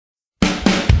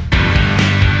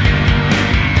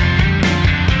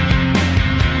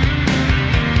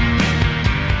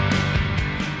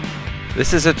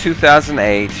This is a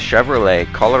 2008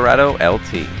 Chevrolet Colorado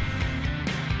LT.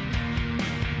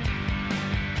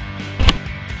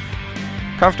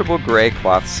 Comfortable gray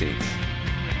cloth seats.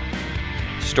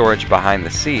 Storage behind the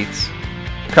seats.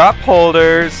 Cup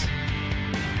holders.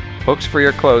 Hooks for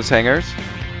your clothes hangers.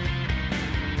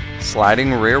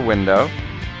 Sliding rear window.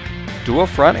 Dual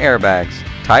front airbags.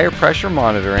 Tire pressure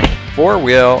monitoring.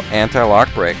 Four-wheel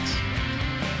anti-lock brakes.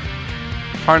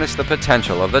 Harness the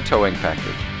potential of the towing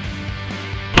package.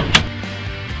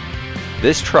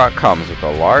 This truck comes with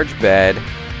a large bed,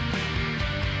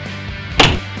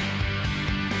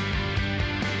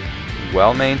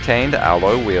 well-maintained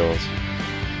alloy wheels,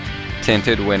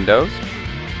 tinted windows.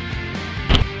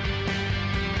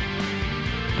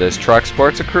 This truck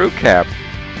sports a crew cab,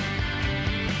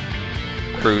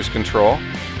 cruise control,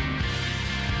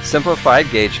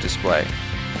 simplified gauge display,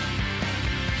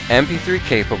 MP3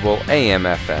 capable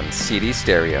AM/FM CD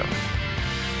stereo,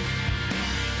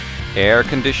 air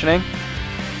conditioning,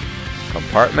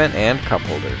 compartment and cup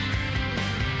holders.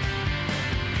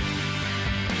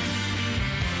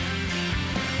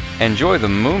 Enjoy the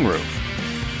moonroof.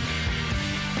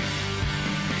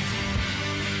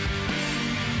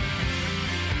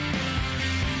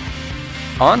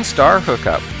 OnStar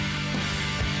hookup.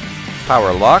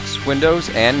 Power locks, windows,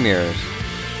 and mirrors.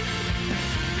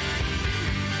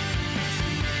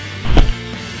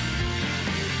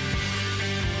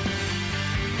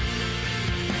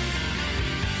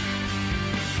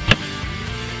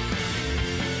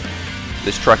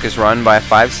 This truck is run by a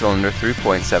 5-cylinder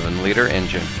 3.7-liter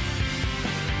engine.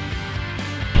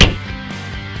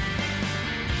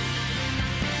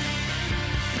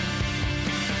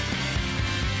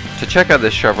 To check out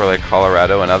this Chevrolet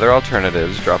Colorado and other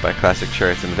alternatives, drop by Classic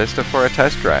Chariots in Vista for a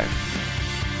test drive.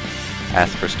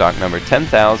 Ask for stock number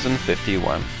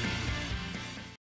 10051.